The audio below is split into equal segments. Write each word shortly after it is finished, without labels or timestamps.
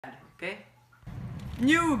Okay.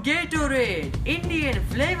 New Gatorade Indian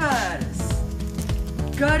flavors.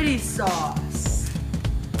 Curry sauce,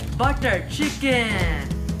 butter chicken,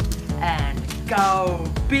 and cow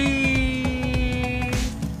pea.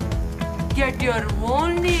 Get your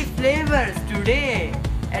only flavors today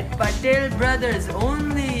at PATEL Brothers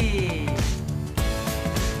only.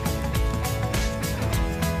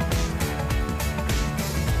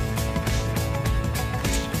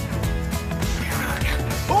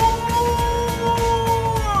 Oh!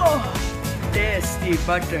 Tasty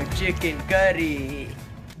butter chicken curry.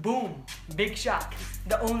 Boom! Big shot.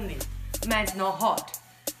 The only. Man's not hot.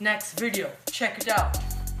 Next video. Check it out.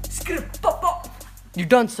 Script pop pop. You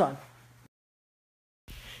done, son.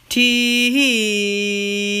 Tea.